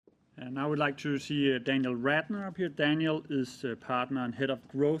And I would like to see Daniel Radner up here. Daniel is partner and head of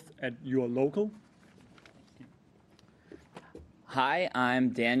growth at Your Local. Hi, I'm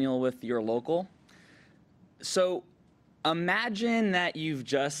Daniel with Your Local. So imagine that you've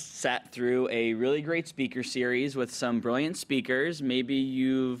just sat through a really great speaker series with some brilliant speakers. Maybe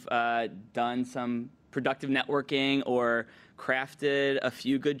you've done some productive networking or crafted a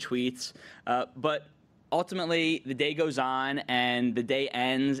few good tweets, but ultimately the day goes on and the day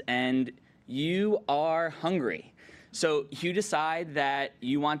ends and you are hungry. So you decide that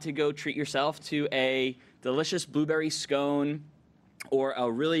you want to go treat yourself to a delicious blueberry scone or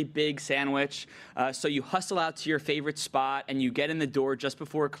a really big sandwich. So you hustle out to your favorite spot and you get in the door just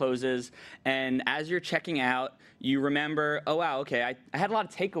before it closes. And as you're checking out, you remember, oh wow, okay, I had a lot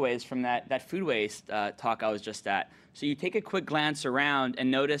of takeaways from that food waste talk I was just at. So you take a quick glance around and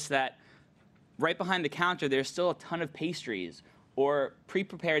notice that right behind the counter, there's still a ton of pastries or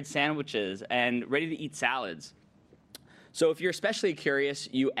pre-prepared sandwiches and ready-to-eat salads. So if you're especially curious,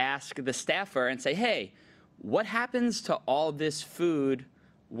 you ask the staffer and say, hey, what happens to all this food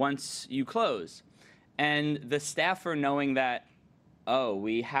once you close? And the staffer, knowing that, oh,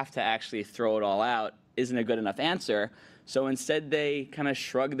 we have to actually throw it all out, isn't a good enough answer. So instead, they kind of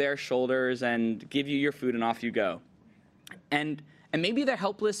shrug their shoulders and give you your food and off you go. And maybe they're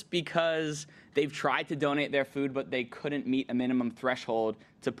helpless because they've tried to donate their food, but they couldn't meet a minimum threshold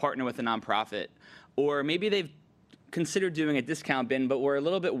to partner with a nonprofit. Or maybe they've considered doing a discount bin, but were a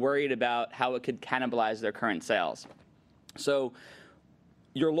little bit worried about how it could cannibalize their current sales. So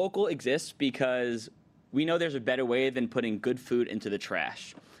Your Local exists because we know there's a better way than putting good food into the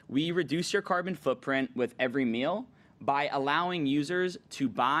trash. We reduce your carbon footprint with every meal by allowing users to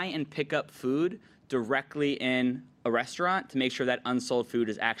buy and pick up food directly in a restaurant to make sure that unsold food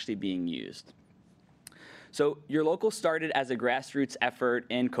is actually being used. So Your Local started as a grassroots effort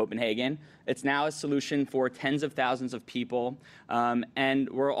in Copenhagen. It's now a solution for tens of thousands of people. And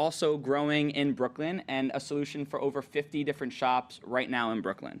we're also growing in Brooklyn and a solution for over 50 different shops right now in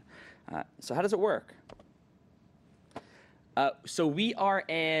Brooklyn. So how does it work? So we are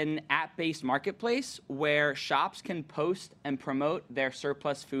an app-based marketplace where shops can post and promote their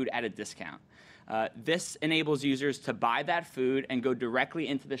surplus food at a discount. This enables users to buy that food and go directly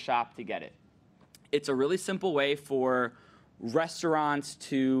into the shop to get it. It's a really simple way for restaurants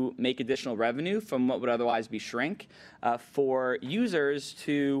to make additional revenue from what would otherwise be shrink, for users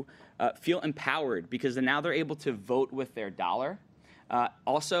to feel empowered because now they're able to vote with their dollar.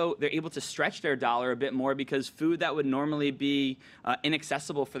 Also, they're able to stretch their dollar a bit more because food that would normally be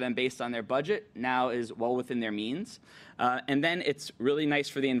inaccessible for them based on their budget now is well within their means. And then it's really nice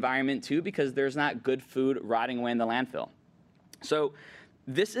for the environment too because there's not good food rotting away in the landfill. So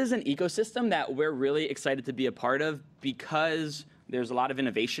this is an ecosystem that we're really excited to be a part of because there's a lot of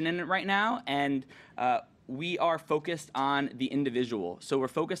innovation in it right now, and we are focused on the individual. So we're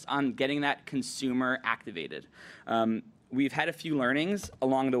focused on getting that consumer activated. We've had a few learnings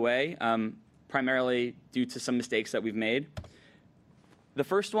along the way, primarily due to some mistakes that we've made. The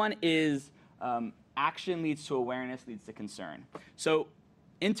first one is action leads to awareness, leads to concern. So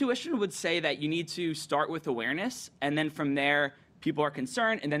intuition would say that you need to start with awareness, and then from there, people are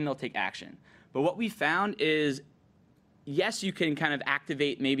concerned, and then they'll take action. But what we found is, yes, you can kind of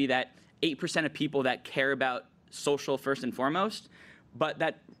activate maybe that 8% of people that care about social first and foremost, but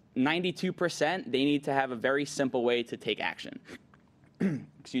that 92%, they need to have a very simple way to take action.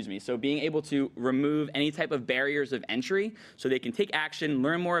 Excuse me. So being able to remove any type of barriers of entry so they can take action,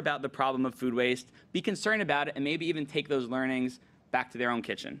 learn more about the problem of food waste, be concerned about it, and maybe even take those learnings back to their own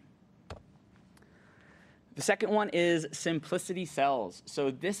kitchen. The second one is simplicity sells. So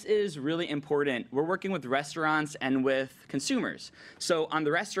this is really important. We're working with restaurants and with consumers. So on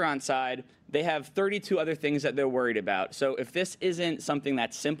the restaurant side, they have 32 other things that they're worried about. So if this isn't something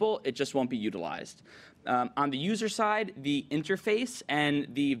that's simple, it just won't be utilized. On the user side, the interface and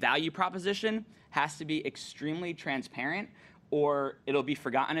the value proposition has to be extremely transparent, or it'll be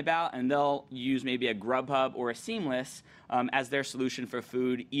forgotten about, and they'll use maybe a Grubhub or a Seamless as their solution for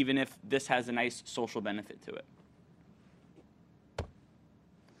food, even if this has a nice social benefit to it.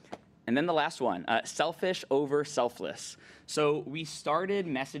 And then the last one, selfish over selfless. So we started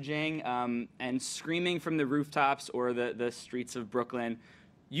messaging and screaming from the rooftops or the streets of Brooklyn,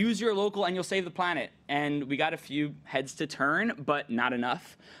 use Your Local and you'll save the planet. And we got a few heads to turn, but not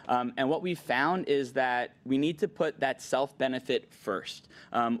enough. And what we found is that we need to put that self-benefit first,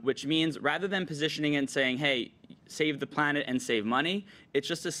 which means rather than positioning and saying, hey, save the planet and save money, it's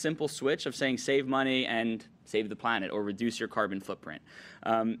just a simple switch of saying save money and save the planet or reduce your carbon footprint.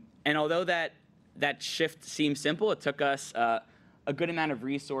 And although that shift seems simple, it took us a good amount of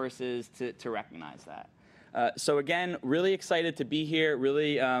resources to recognize that. So again, really excited to be here.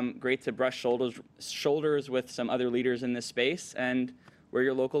 Really great to brush shoulders with some other leaders in this space. And we're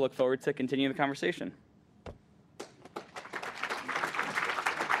your local. Look forward to continuing the conversation.